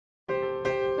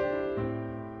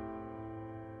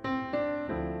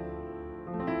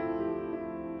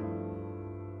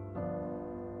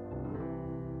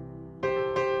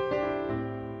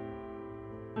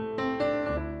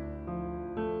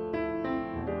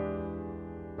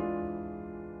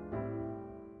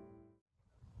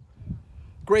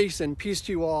Grace and peace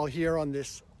to you all here on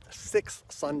this sixth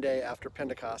Sunday after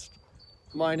Pentecost.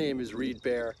 My name is Reed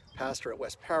Bear, pastor at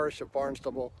West Parish of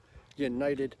Barnstable,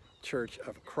 United Church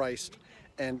of Christ,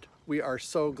 and we are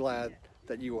so glad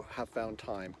that you have found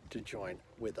time to join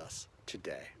with us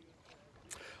today.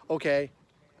 Okay,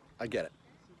 I get it.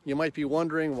 You might be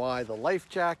wondering why the life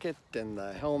jacket and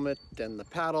the helmet and the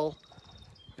paddle,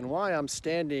 and why I'm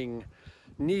standing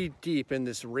knee-deep in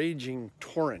this raging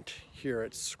torrent here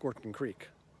at Squirtin Creek.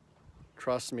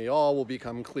 Trust me, all will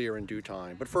become clear in due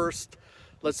time. But first,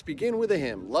 let's begin with a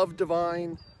hymn, Love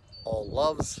Divine, All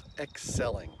Loves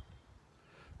Excelling.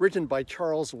 Written by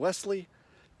Charles Wesley,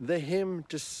 the hymn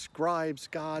describes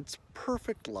God's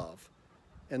perfect love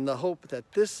and the hope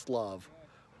that this love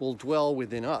will dwell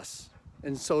within us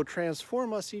and so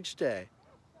transform us each day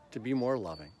to be more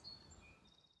loving.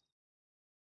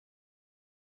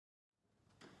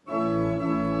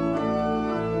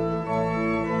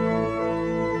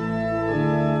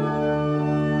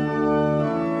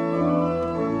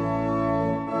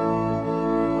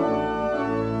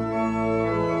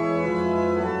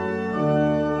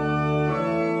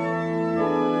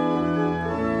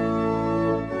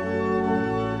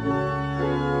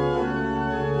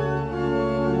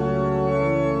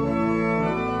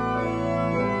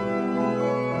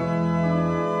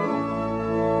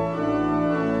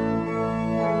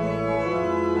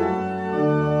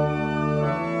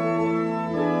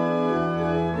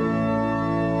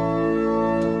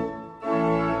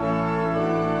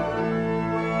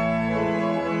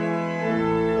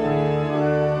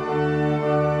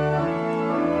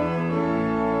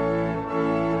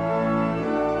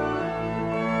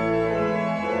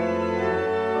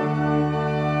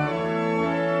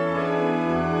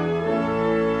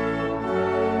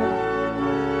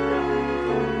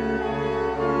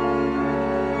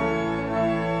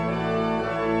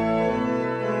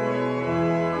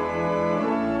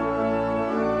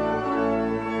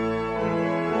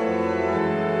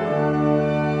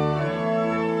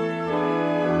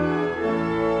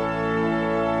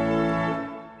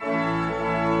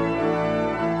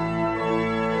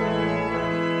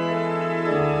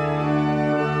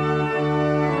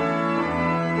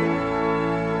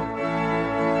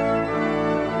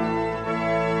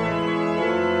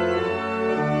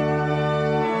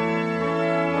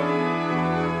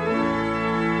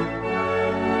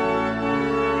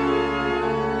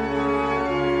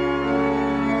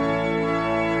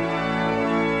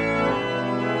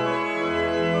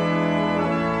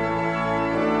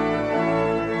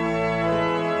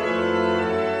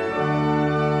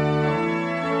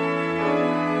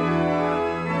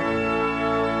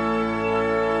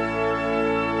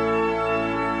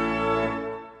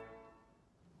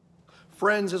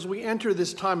 Friends, as we enter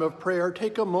this time of prayer,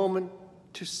 take a moment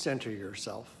to center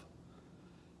yourself.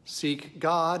 Seek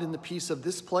God in the peace of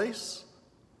this place,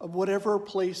 of whatever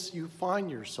place you find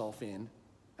yourself in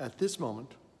at this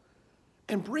moment,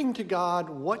 and bring to God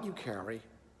what you carry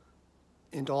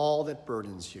and all that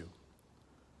burdens you.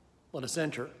 Let us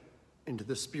enter into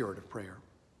the spirit of prayer.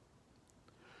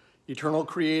 Eternal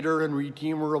Creator and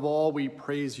Redeemer of all, we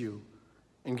praise you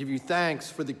and give you thanks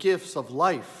for the gifts of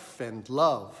life and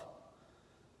love.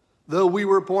 Though we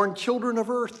were born children of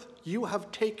earth, you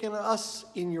have taken us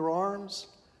in your arms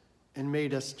and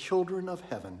made us children of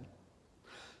heaven.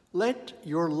 Let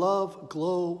your love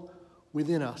glow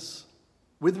within us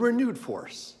with renewed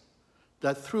force,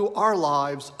 that through our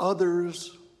lives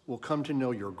others will come to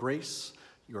know your grace,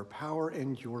 your power,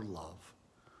 and your love.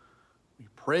 We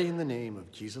pray in the name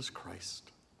of Jesus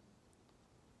Christ.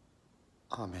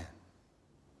 Amen.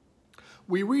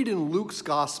 We read in Luke's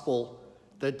gospel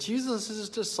that Jesus'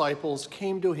 disciples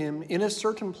came to him in a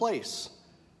certain place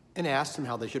and asked him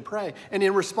how they should pray. And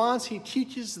in response, he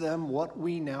teaches them what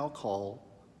we now call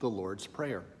the Lord's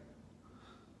Prayer.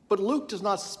 But Luke does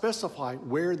not specify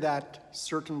where that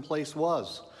certain place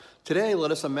was. Today,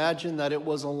 let us imagine that it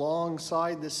was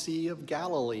alongside the Sea of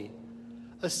Galilee,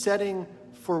 a setting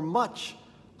for much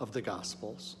of the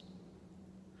Gospels.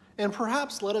 And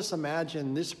perhaps let us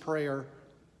imagine this prayer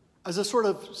as a sort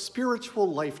of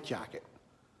spiritual life jacket,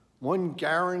 one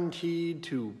guaranteed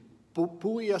to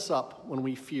buoy us up when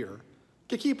we fear,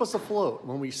 to keep us afloat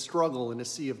when we struggle in a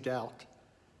sea of doubt,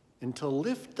 and to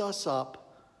lift us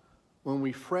up when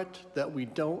we fret that we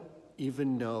don't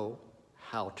even know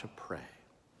how to pray.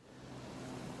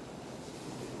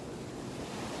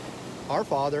 Our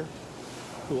Father,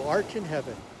 who art in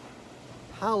heaven,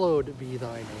 hallowed be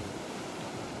thy name.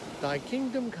 Thy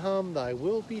kingdom come, thy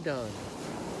will be done,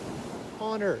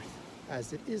 on earth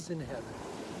as it is in heaven.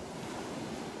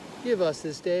 Give us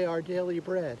this day our daily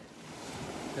bread,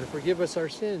 And forgive us our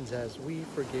sins as we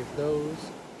forgive those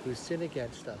who sin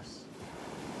against us.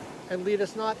 And lead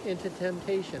us not into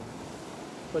temptation,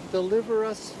 but deliver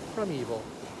us from evil.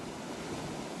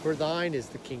 For thine is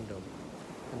the kingdom,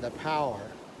 and the power,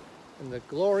 and the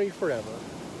glory forever.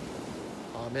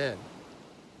 Amen.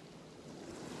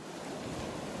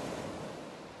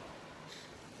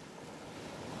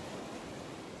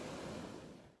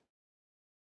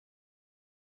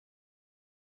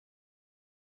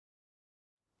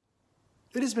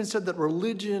 It has been said that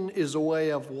religion is a way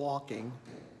of walking,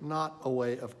 not a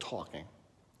way of talking.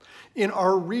 In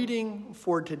our reading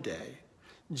for today,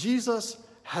 Jesus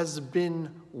has been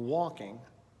walking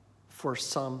for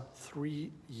some 3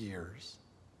 years,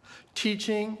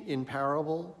 teaching in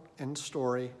parable and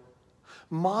story,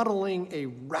 modeling a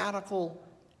radical,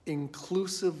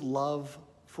 inclusive love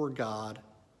for God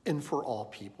and for all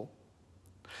people.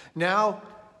 Now,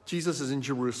 Jesus is in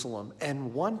Jerusalem,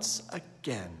 and once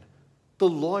again, the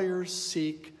lawyers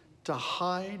seek to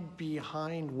hide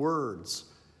behind words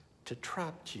to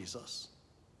trap Jesus.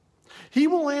 He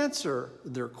will answer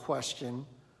their question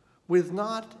with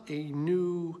not a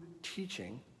new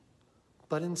teaching,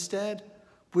 but instead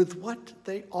with what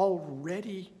they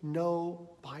already know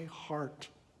by heart.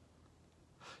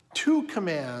 2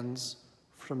 commands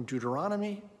from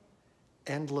Deuteronomy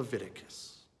and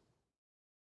Leviticus.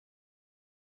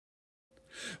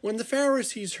 When the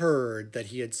Pharisees heard that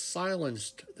he had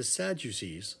silenced the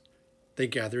Sadducees, they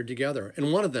gathered together,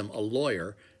 and one of them, a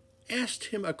lawyer, asked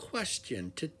him a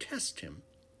question to test him.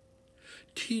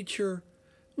 "Teacher,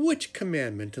 which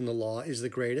commandment in the law is the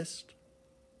greatest?"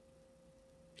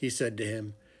 He said to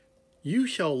him, "You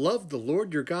shall love the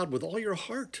Lord your God with all your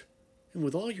heart, and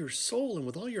with all your soul, and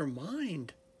with all your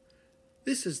mind.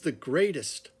 This is the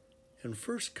greatest and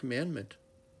first commandment.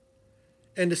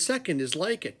 And a second is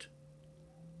like it.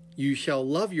 You shall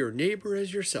love your neighbor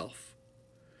as yourself.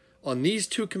 On these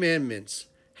 2 commandments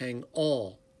hang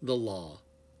all the law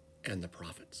and the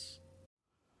prophets."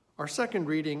 Our second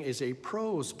reading is a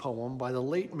prose poem by the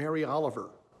late Mary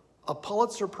Oliver, a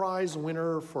Pulitzer Prize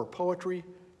winner for poetry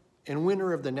and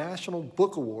winner of the National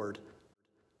Book Award,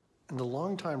 and a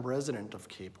longtime resident of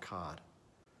Cape Cod.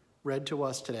 Read to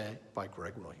us today by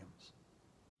Greg Williams.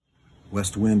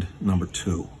 West Wind number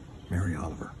 2, Mary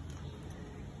Oliver.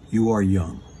 You are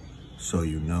young, so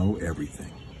you know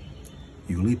everything.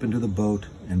 You leap into the boat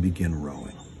and begin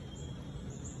rowing.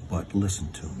 But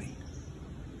listen to me.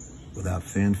 Without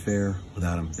fanfare,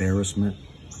 without embarrassment,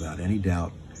 without any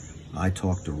doubt, I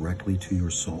talk directly to your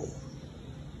soul.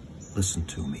 Listen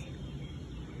to me.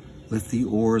 Lift the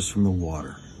oars from the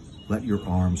water. Let your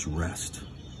arms rest,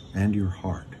 and your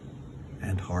heart,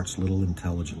 and heart's little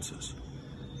intelligences,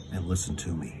 and listen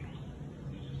to me.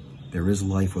 There is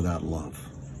life without love.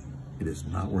 It is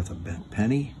not worth a bent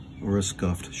penny or a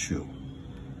scuffed shoe.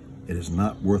 It is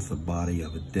not worth the body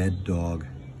of a dead dog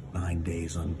 9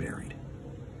 days unburied.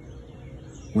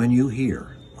 When you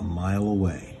hear, a mile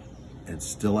away and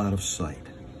still out of sight,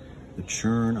 the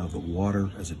churn of the water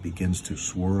as it begins to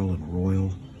swirl and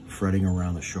roil, fretting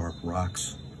around the sharp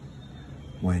rocks,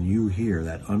 when you hear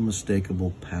that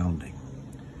unmistakable pounding,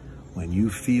 when you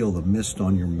feel the mist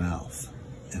on your mouth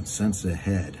and sense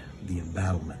ahead the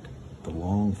embattlement, the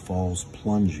long falls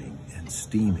plunging and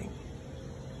steaming,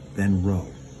 then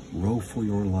row for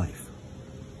your life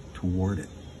toward it.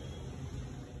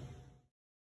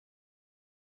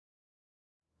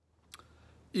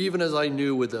 Even as I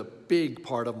knew with a big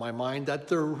part of my mind that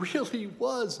there really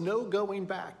was no going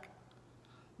back,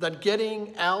 that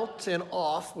getting out and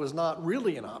off was not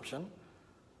really an option,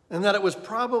 and that it was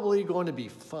probably going to be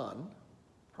fun,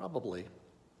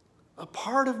 a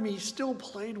part of me still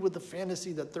played with the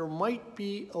fantasy that there might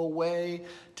be a way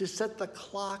to set the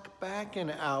clock back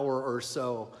an hour or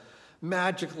so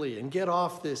magically and get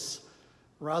off this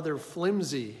rather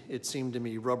flimsy, it seemed to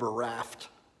me, rubber raft.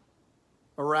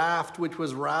 A raft which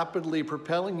was rapidly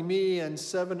propelling me and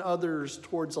 7 others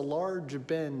towards a large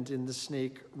bend in the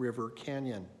Snake River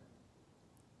Canyon.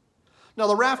 Now,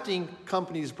 the rafting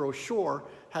company's brochure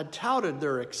had touted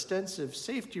their extensive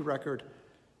safety record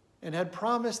and had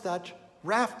promised that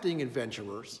rafting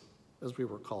adventurers, as we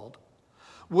were called,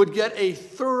 would get a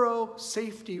thorough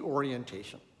safety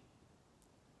orientation.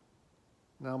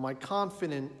 Now, my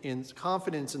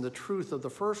confidence in the truth of the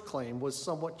first claim was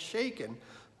somewhat shaken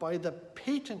by the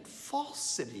patent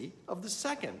falsity of the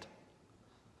second.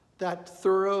 That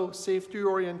thorough safety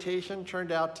orientation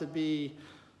turned out to be,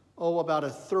 about a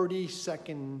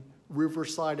 30-second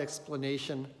riverside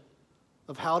explanation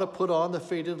of how to put on the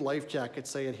faded life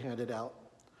jackets they had handed out,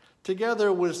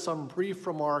 together with some brief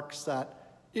remarks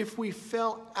that if we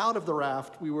fell out of the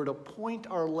raft, we were to point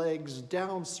our legs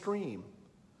downstream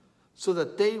so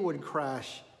that they would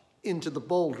crash into the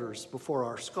boulders before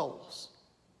our skulls.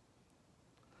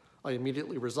 I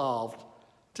immediately resolved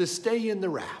to stay in the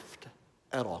raft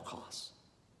at all costs.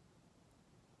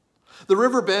 The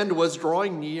river bend was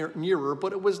drawing nearer,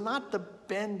 but it was not the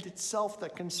bend itself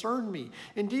that concerned me.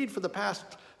 Indeed, for the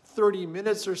past 30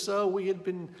 minutes or so, we had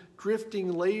been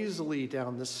drifting lazily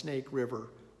down the Snake River,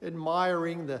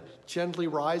 admiring the gently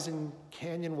rising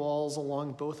canyon walls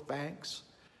along both banks,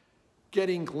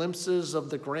 getting glimpses of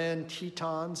the Grand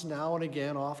Tetons now and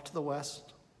again off to the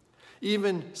west,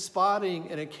 even spotting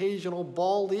an occasional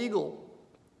bald eagle.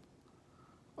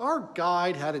 Our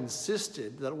guide had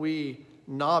insisted that we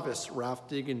novice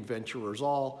rafting adventurers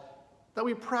that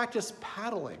we practice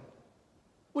paddling,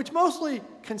 which mostly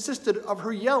consisted of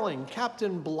her yelling,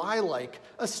 Captain Bligh-like,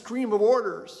 a stream of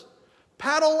orders.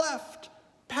 Paddle left,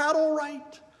 paddle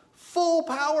right, full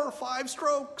power 5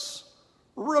 strokes,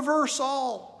 reverse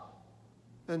all,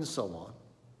 and so on.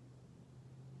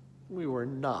 We were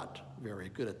not very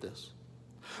good at this.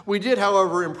 We did,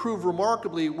 however, improve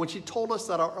remarkably when she told us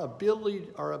that our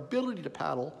ability to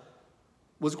paddle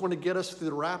was going to get us through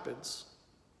the rapids,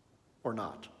 or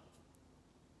not,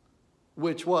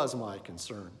 which was my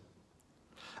concern.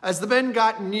 As the bend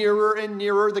got nearer and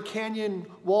nearer, the canyon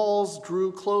walls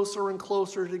drew closer and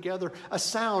closer together. A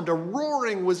sound, a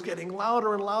roaring, was getting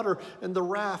louder and louder, and the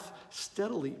raft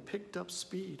steadily picked up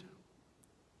speed.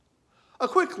 A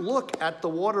quick look at the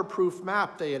waterproof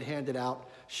map they had handed out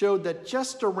showed that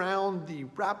just around the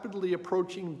rapidly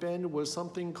approaching bend was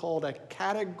something called a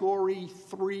Category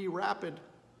 3 rapid.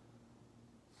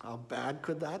 How bad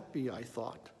could that be, I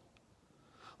thought.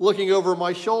 Looking over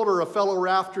my shoulder, a fellow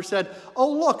rafter said,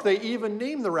 "Oh, look, they even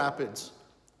named the rapids.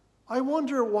 I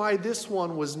wonder why this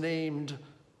one was named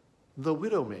the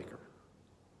Widowmaker."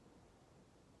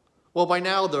 Well, by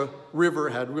now the river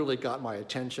had really got my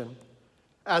attention,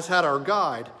 as had our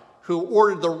guide, who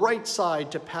ordered the right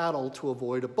side to paddle to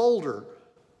avoid a boulder,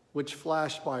 which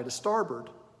flashed by to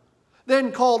starboard,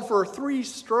 then called for 3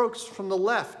 strokes from the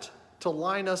left to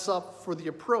line us up for the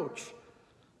approach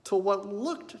to what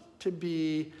looked to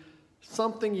be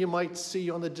something you might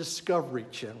see on the Discovery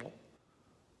Channel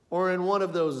or in one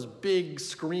of those big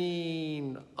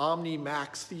screen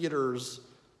OmniMax theaters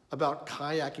about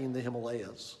kayaking the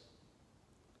Himalayas.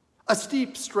 A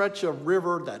steep stretch of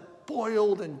river that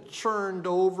boiled and churned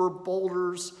over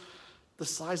boulders the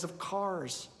size of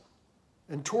cars,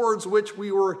 and towards which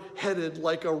we were headed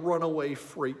like a runaway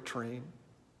freight train.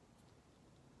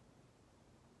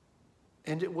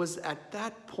 And it was at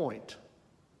that point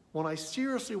when I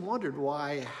seriously wondered why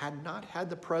I had not had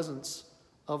the presence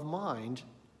of mind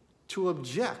to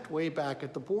object way back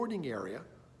at the boarding area,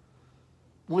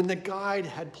 when the guide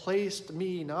had placed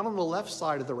me not on the left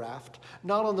side of the raft,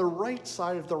 not on the right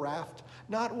side of the raft,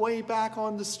 not way back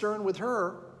on the stern with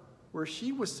her, where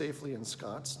she was safely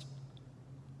ensconced,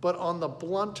 but on the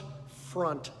blunt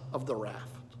front of the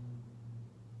raft.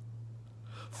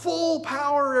 "Full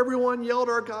power," everyone yelled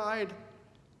our guide.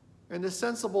 And the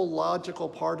sensible, logical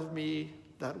part of me,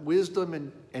 that wisdom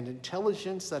and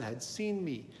intelligence that had seen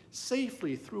me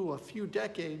safely through a few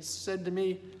decades, said to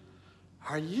me,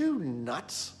 "Are you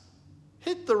nuts?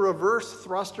 Hit the reverse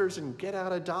thrusters and get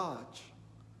out of Dodge."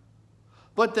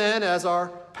 But then, as our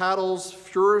paddles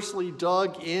furiously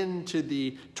dug into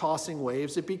the tossing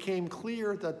waves, it became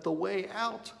clear that the way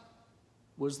out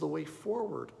was the way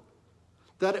forward,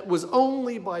 that it was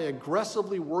only by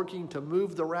aggressively working to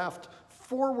move the raft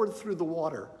forward through the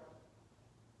water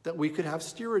that we could have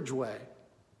steerage way,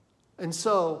 and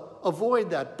so avoid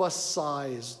that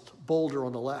bus-sized boulder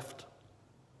on the left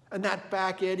and that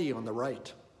back eddy on the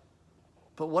right.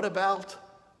 But what about,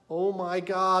 oh my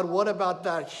God, what about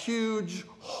that huge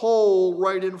hole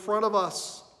right in front of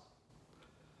us?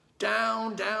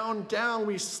 Down, down, down,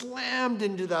 we slammed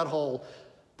into that hole,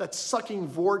 that sucking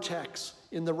vortex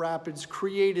in the rapids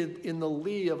created in the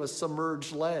lee of a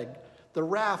submerged leg, the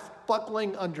raft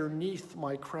buckling underneath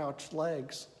my crouched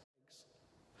legs.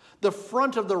 The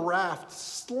front of the raft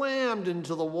slammed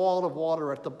into the wall of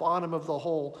water at the bottom of the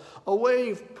hole. A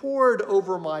wave poured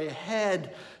over my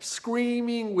head,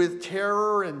 screaming with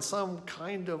terror and some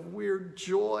kind of weird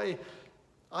joy.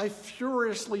 I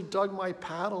furiously dug my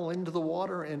paddle into the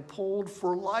water and pulled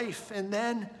for life, and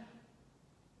then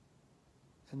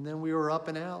we were up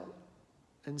and out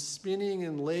and spinning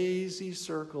in lazy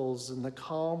circles in the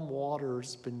calm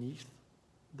waters beneath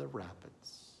the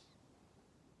rapids.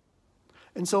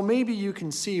 And so maybe you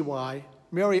can see why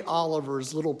Mary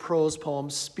Oliver's little prose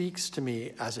poem speaks to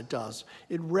me as it does.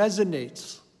 It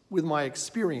resonates with my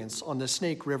experience on the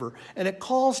Snake River, and it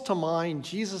calls to mind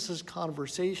Jesus'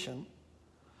 conversation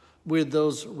with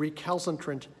those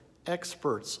recalcitrant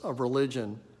experts of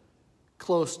religion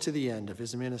close to the end of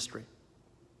his ministry.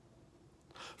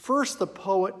 First, the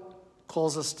poet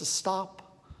calls us to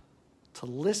stop, to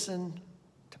listen,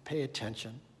 to pay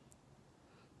attention.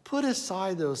 Put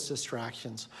aside those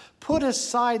distractions. Put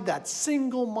aside that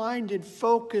single-minded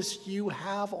focus you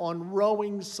have on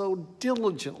rowing so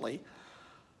diligently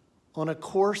on a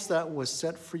course that was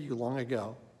set for you long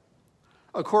ago.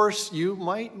 A course you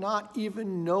might not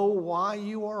even know why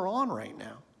you are on right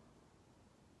now.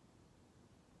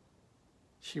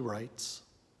 She writes,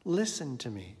 "Listen to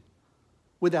me.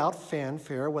 Without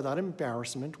fanfare, without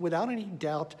embarrassment, without any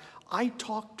doubt, I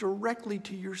talk directly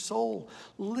to your soul.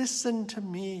 Listen to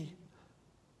me.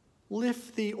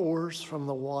 Lift the oars from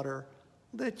the water.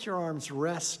 Let your arms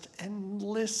rest and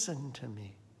listen to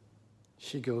me."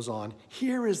 She goes on,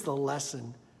 "Here is the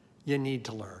lesson you need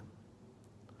to learn.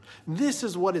 This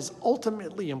is what is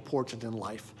ultimately important in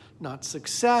life. Not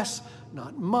success,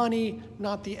 not money,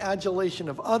 not the adulation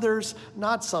of others,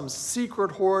 not some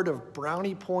secret hoard of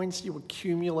brownie points you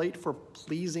accumulate for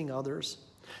pleasing others.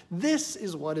 This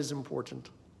is what is important.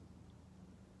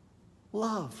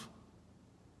 Love.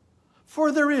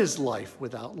 For there is life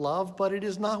without love, but it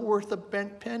is not worth a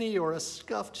bent penny or a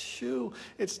scuffed shoe.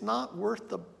 It's not worth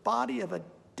the body of a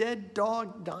dead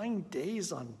dog 9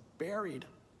 days unburied."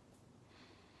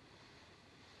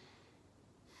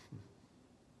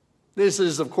 This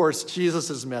is, of course,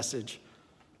 Jesus' message.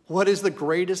 What is the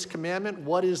greatest commandment?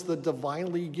 What is the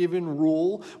divinely given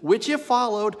rule, which, if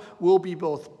followed, will be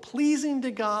both pleasing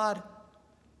to God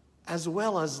as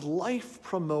well as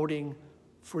life-promoting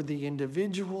for the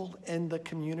individual and the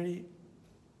community?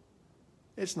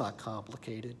 It's not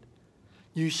complicated.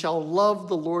 You shall love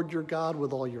the Lord your God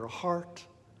with all your heart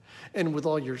and with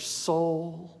all your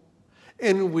soul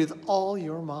and with all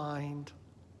your mind.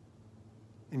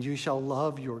 And you shall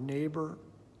love your neighbor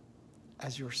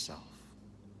as yourself.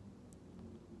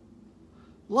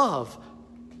 Love,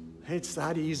 it's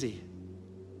that easy.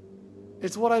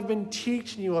 It's what I've been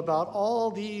teaching you about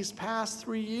all these past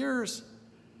 3 years.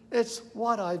 It's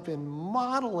what I've been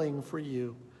modeling for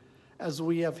you as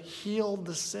we have healed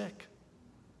the sick,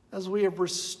 as we have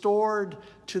restored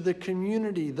to the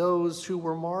community those who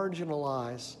were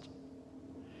marginalized,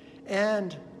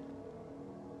 and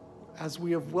as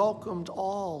we have welcomed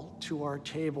all to our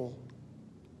table,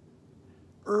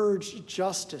 urged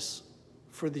justice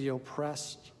for the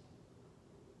oppressed,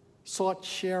 sought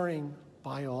sharing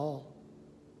by all.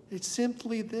 It's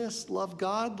simply this: love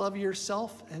God, love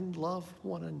yourself, and love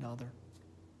one another.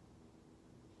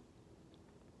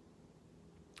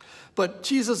 But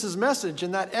Jesus' message,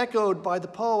 and that echoed by the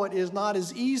poet, is not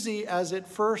as easy as it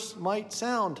first might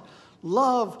sound.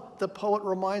 Love, the poet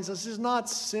reminds us, is not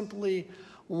simply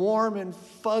warm and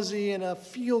fuzzy and a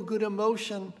feel-good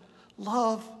emotion.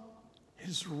 Love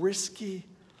is risky.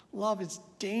 Love is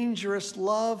dangerous.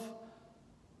 Love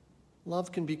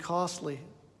can be costly.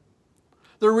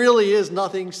 There really is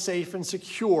nothing safe and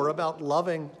secure about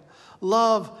loving.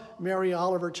 Love, Mary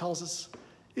Oliver tells us,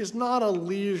 is not a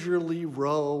leisurely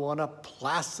row on a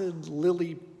placid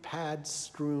lily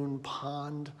pad-strewn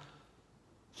pond.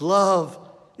 Love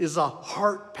is a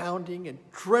heart-pounding,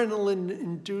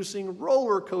 adrenaline-inducing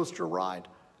roller coaster ride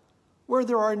where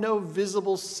there are no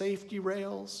visible safety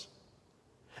rails.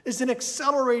 It's an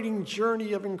accelerating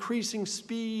journey of increasing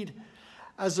speed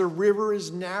as a river is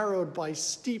narrowed by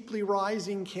steeply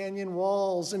rising canyon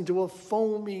walls into a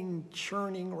foaming,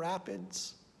 churning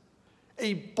rapids,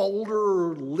 a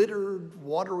boulder-littered,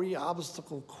 watery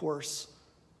obstacle course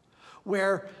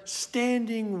where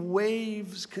standing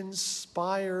waves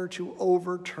conspire to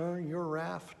overturn your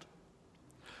raft,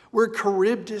 where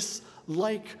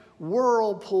Charybdis-like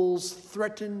whirlpools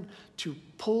threaten to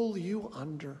pull you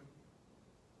under.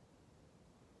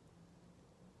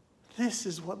 This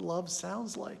is what love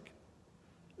sounds like.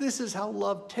 This is how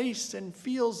love tastes and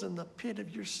feels in the pit of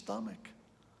your stomach.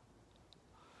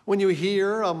 When you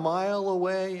hear a mile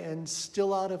away and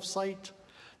still out of sight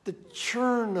the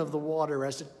churn of the water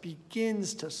as it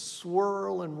begins to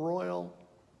swirl and roil.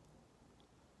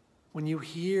 When you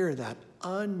hear that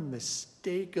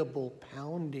unmistakable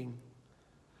pounding.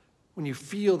 When you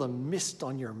feel the mist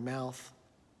on your mouth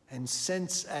and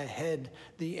sense ahead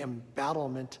the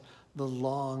embattlement, the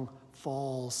long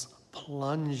falls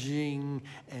plunging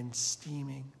and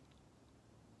steaming.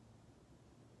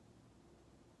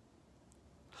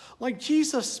 Like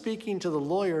Jesus speaking to the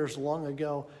lawyers long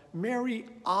ago, Mary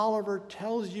Oliver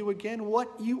tells you again what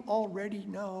you already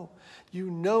know.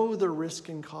 You know the risk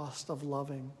and cost of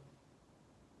loving.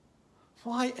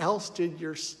 Why else did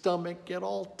your stomach get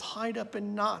all tied up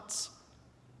in knots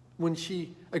when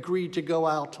she agreed to go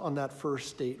out on that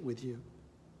first date with you?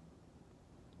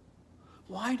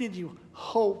 Why did you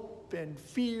hope and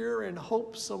fear and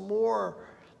hope some more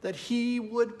that he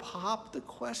would pop the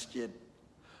question,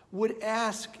 would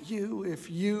ask you if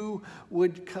you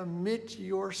would commit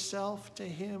yourself to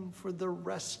him for the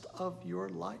rest of your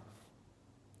life?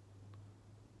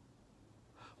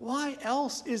 Why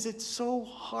else is it so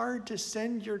hard to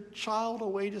send your child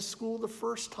away to school the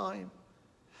first time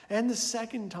and the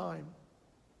second time,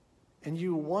 and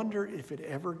you wonder if it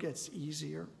ever gets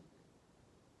easier?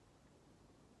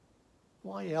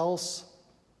 Why else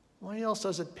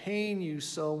does it pain you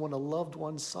so when a loved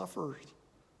one suffers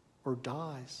or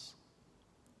dies?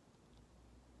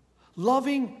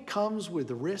 Loving comes with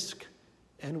risk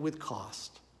and with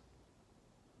cost.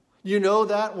 You know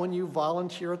that when you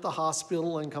volunteer at the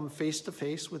hospital and come face to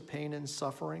face with pain and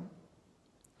suffering.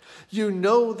 You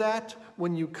know that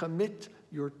when you commit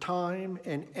your time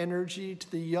and energy to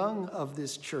the young of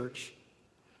this church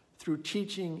through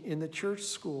teaching in the church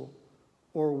school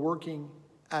or working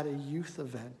at a youth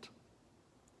event.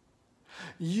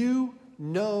 You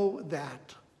know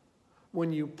that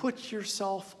when you put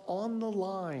yourself on the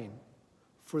line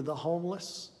for the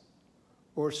homeless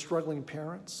or struggling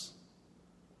parents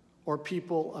or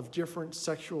people of different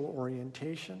sexual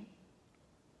orientation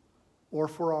or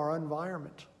for our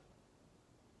environment.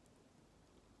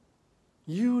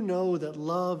 You know that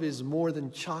love is more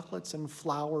than chocolates and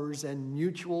flowers and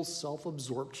mutual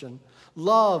self-absorption.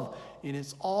 Love in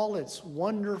its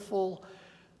wonderful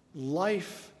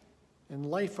life and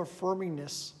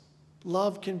life-affirmingness.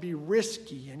 Love can be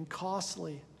risky and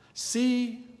costly.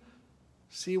 See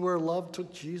where love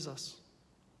took Jesus.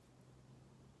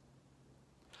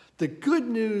 The good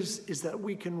news is that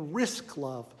we can risk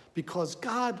love because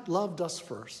God loved us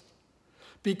first.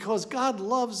 Because God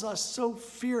loves us so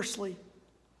fiercely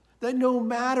that no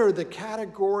matter the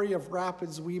category of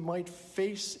rapids we might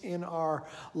face in our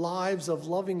lives of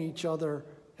loving each other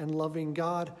and loving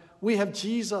God, we have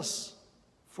Jesus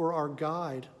for our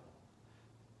guide.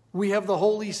 We have the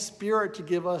Holy Spirit to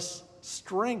give us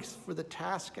strength for the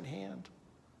task at hand.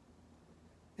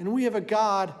 And we have a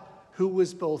God who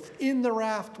was both in the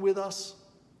raft with us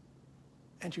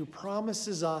and who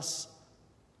promises us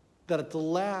that at the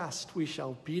last we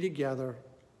shall be together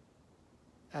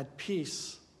at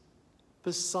peace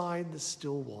beside the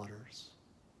still waters.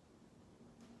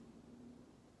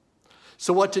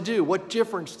 So what to do? What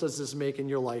difference does this make in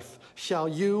your life? Shall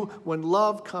you, when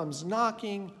love comes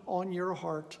knocking on your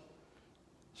heart,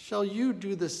 shall you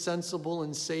do the sensible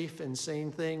and safe and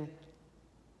sane thing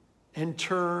and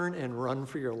turn and run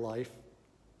for your life?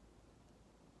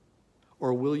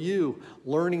 Or will you,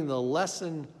 learning the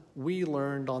lesson we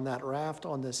learned on that raft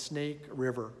on the Snake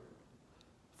River,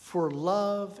 for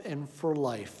love and for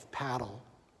life, paddle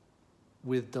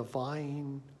with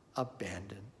divine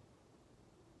abandon?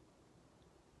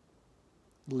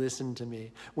 Listen to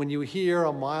me. When you hear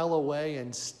a mile away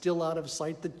and still out of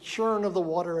sight the churn of the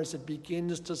water as it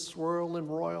begins to swirl and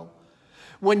roil,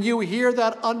 when you hear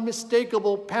that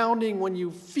unmistakable pounding, when you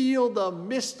feel the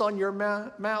mist on your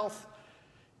mouth,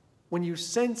 when you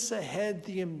sense ahead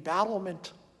the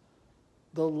embattlement,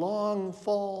 the long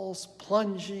falls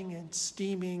plunging and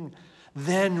steaming,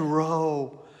 then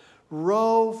row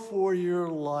for your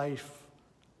life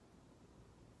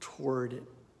toward it.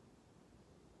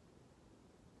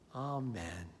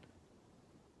 Amen.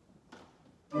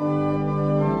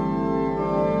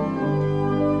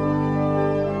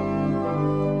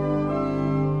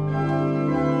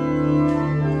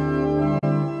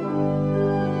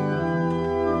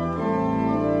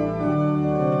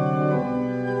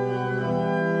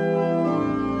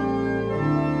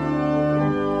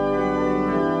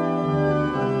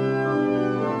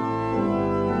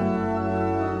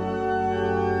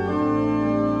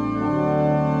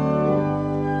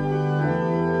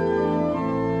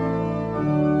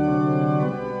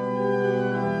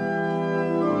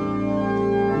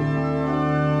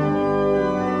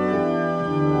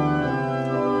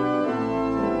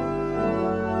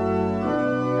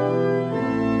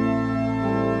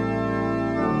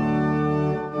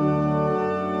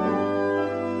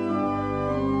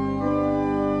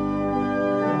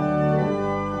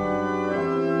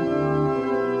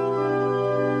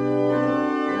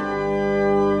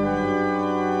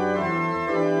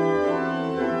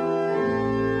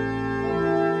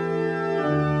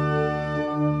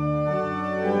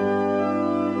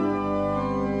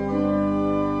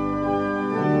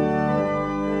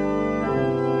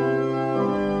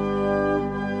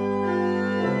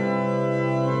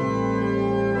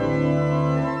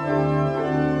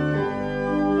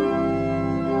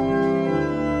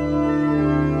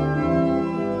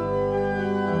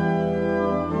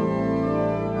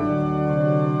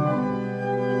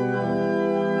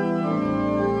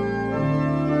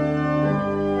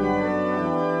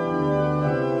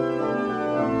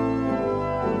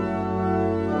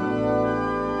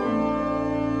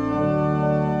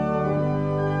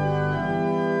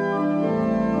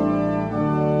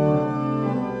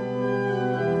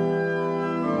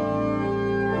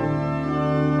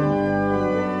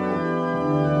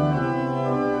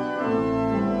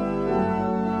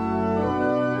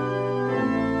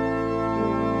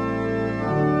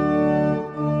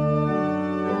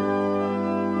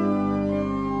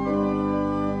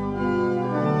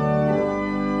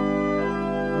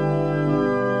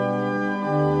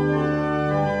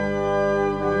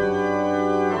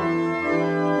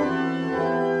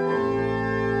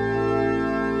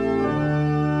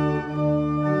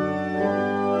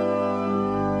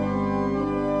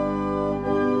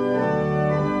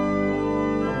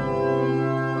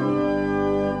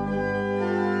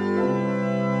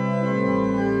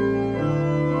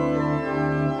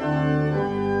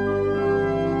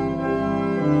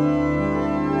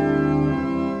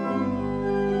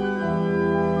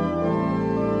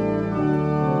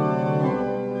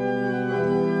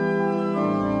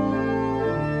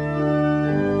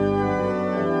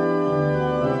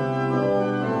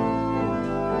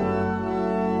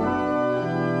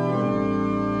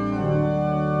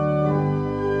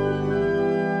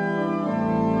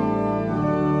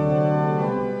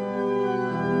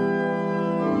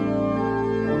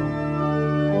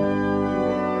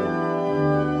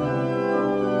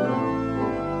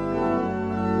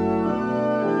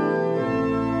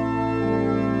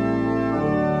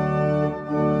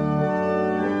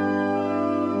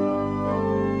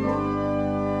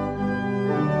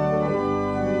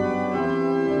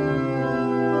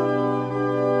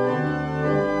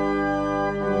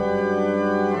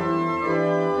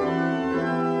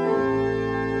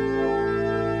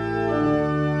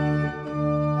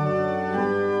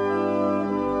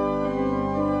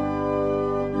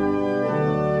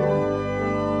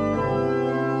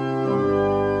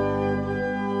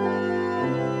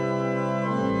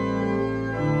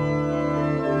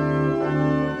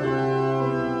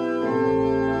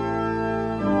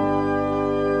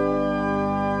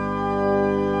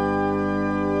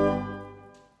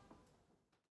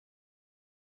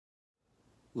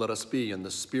 Let us be in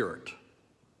the spirit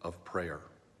of prayer.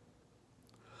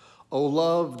 O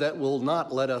love that will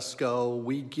not let us go,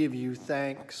 we give you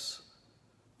thanks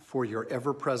for your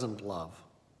ever-present love.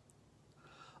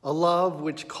 A love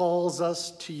which calls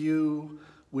us to you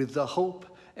with the hope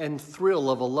and thrill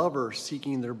of a lover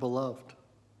seeking their beloved,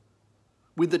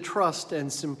 with the trust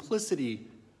and simplicity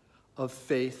of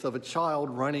faith of a child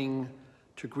running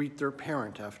to greet their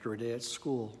parent after a day at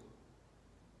school,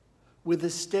 with the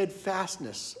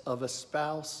steadfastness of a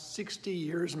spouse 60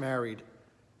 years married,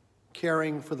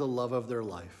 caring for the love of their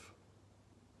life,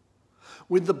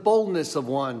 with the boldness of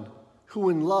one who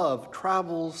in love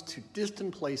travels to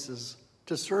distant places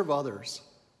to serve others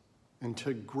and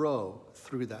to grow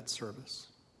through that service.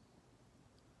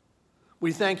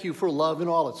 We thank you for love in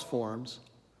all its forms,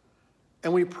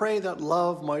 and we pray that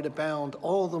love might abound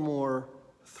all the more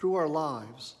through our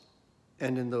lives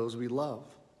and in those we love.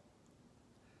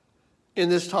 In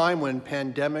this time when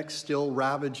pandemic still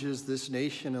ravages this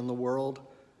nation and the world,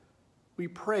 we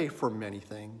pray for many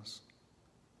things.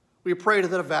 We pray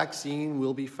that a vaccine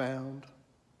will be found.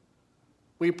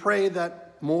 We pray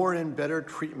that more and better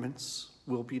treatments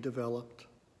will be developed.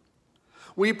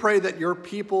 We pray that your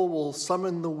people will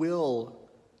summon the will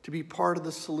to be part of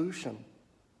the solution,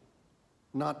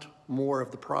 not more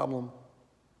of the problem,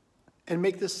 and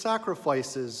make the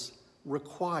sacrifices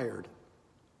required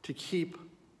to keep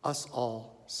us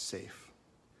all safe.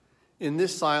 In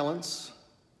this silence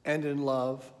and in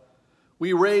love,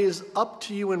 we raise up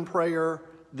to you in prayer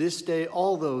this day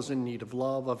all those in need of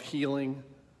love, of healing,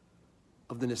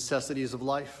 of the necessities of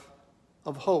life,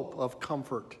 of hope, of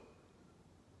comfort,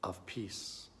 of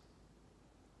peace.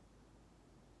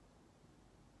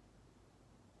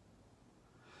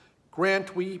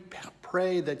 Grant, we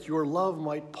pray, that your love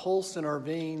might pulse in our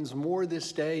veins more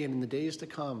this day and in the days to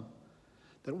come,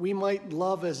 that we might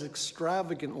love as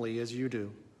extravagantly as you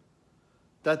do,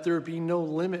 that there be no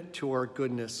limit to our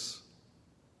goodness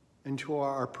and to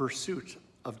our pursuit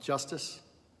of justice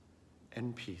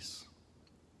and peace.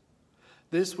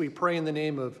 This we pray in the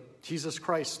name of Jesus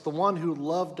Christ, the one who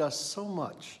loved us so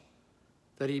much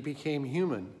that he became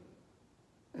human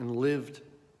and lived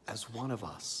as one of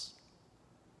us.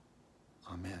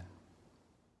 Amen.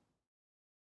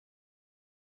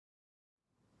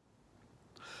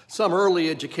 Some early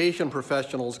education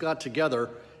professionals got together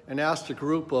and asked a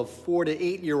group of 4 to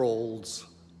 8-year-olds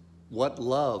what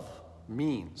love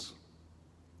means.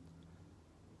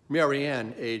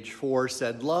 Marianne, age 4,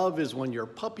 said, "Love is when your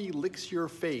puppy licks your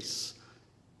face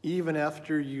even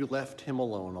after you left him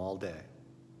alone all day."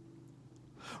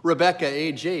 Rebecca,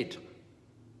 age 8,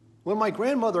 "When my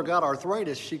grandmother got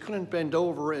arthritis, she couldn't bend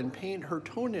over and paint her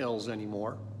toenails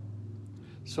anymore.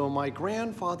 So my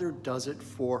grandfather does it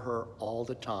for her all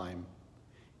the time,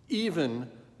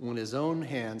 even when his own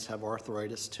hands have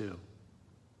arthritis too.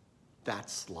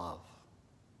 That's love."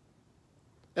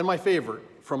 And my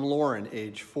favorite, from Lauren,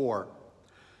 age 4,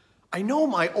 "I know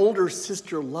my older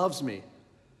sister loves me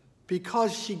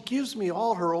because she gives me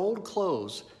all her old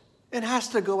clothes and has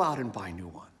to go out and buy new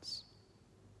ones."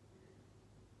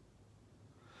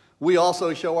 We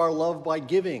also show our love by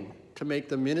giving to make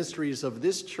the ministries of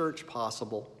this church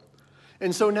possible.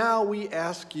 And so now we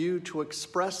ask you to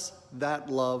express that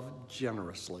love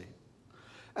generously.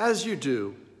 As you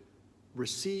do,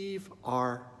 receive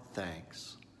our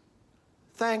thanks.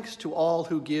 Thanks to all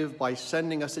who give by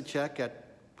sending us a check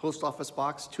at Post Office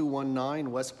Box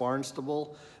 219, West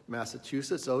Barnstable,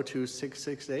 Massachusetts,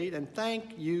 02668. And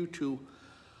thank you to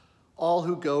all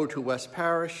who go to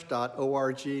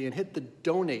westparish.org and hit the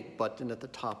donate button at the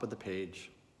top of the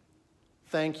page.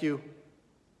 Thank you,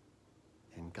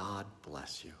 and God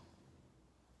bless you.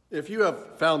 If you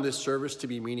have found this service to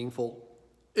be meaningful,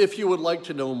 if you would like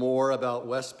to know more about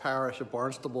West Parish of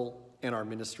Barnstable and our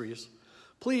ministries,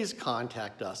 please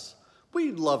contact us.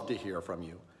 We'd love to hear from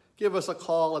you. Give us a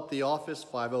call at the office,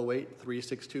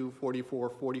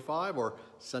 508-362-4445, or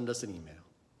send us an email.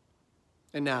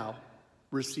 And now,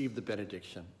 receive the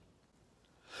benediction.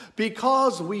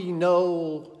 Because we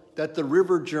know that the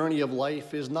river journey of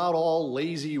life is not all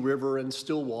lazy river and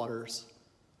still waters,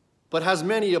 but has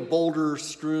many a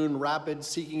boulder-strewn rapid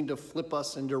seeking to flip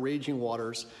us into raging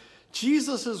waters,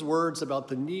 Jesus' words about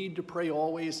the need to pray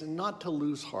always and not to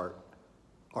lose heart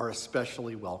are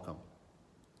especially welcome.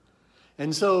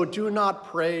 And so do not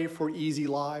pray for easy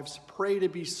lives. Pray to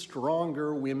be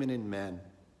stronger women and men.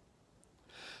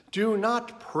 Do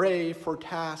not pray for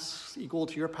tasks equal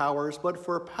to your powers, but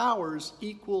for powers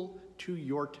equal to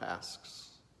your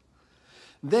tasks.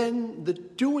 Then the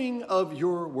doing of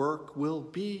your work will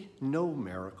be no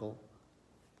miracle.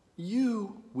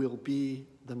 You will be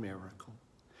the miracle.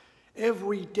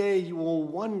 Every day you will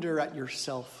wonder at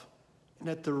yourself and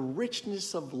at the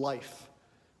richness of life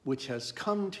which has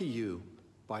come to you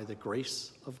by the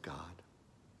grace of God.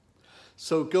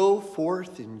 So go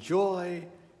forth in joy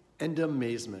and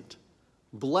amazement,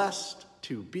 blessed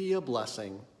to be a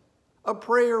blessing, a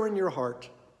prayer in your heart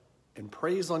and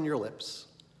praise on your lips,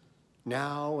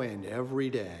 now and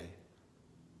every day.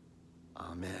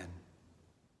 Amen.